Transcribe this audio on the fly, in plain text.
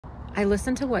I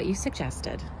listened to what you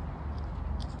suggested.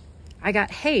 I got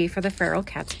hay for the feral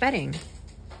cat's bedding.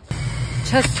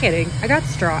 Just kidding. I got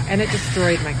straw and it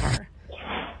destroyed my car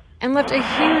and left a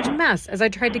huge mess as I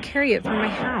tried to carry it through my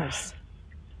house.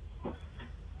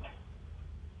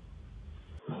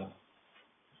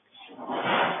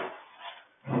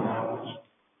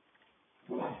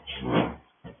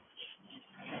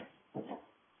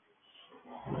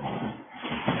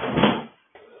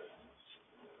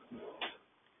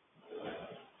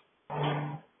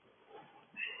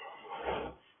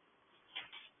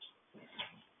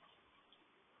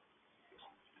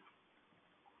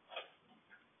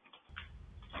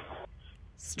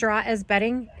 Straw as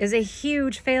bedding is a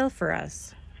huge fail for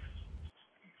us.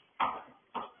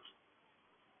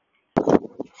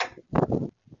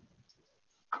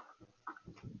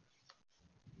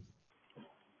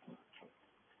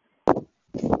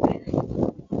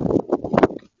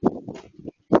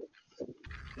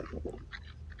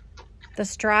 The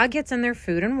straw gets in their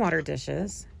food and water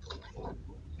dishes.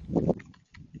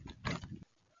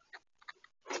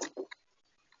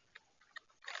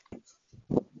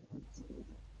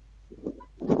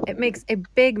 It makes a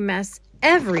big mess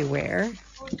everywhere.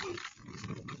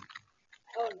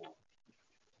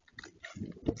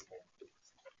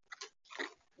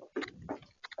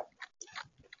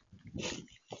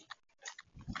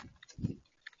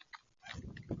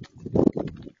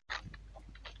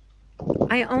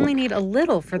 I only need a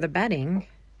little for the bedding.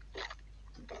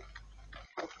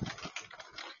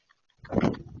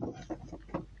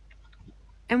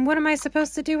 And what am I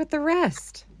supposed to do with the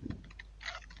rest?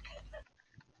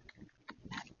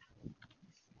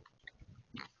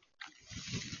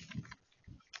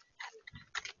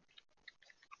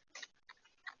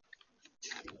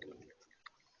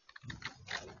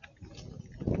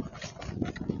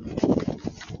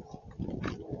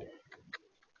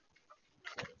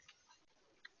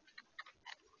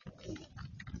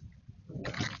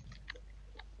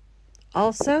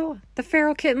 Also, the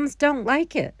feral kittens don't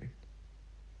like it.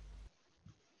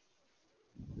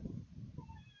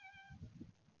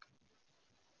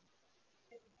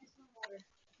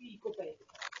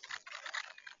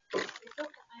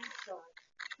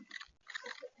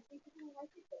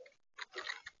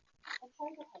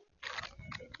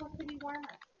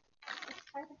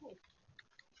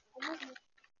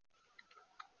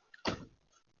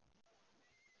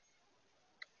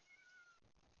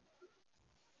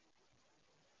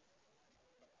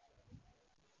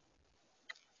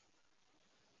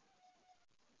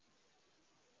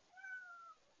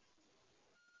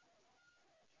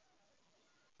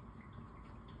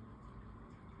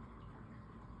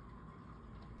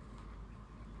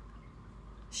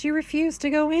 She refused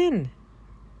to go in.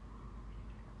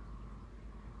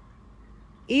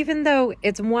 Even though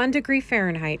it's 1 degree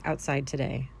Fahrenheit outside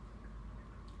today.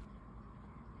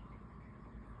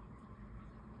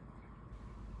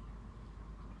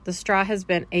 The straw has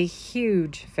been a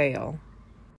huge fail.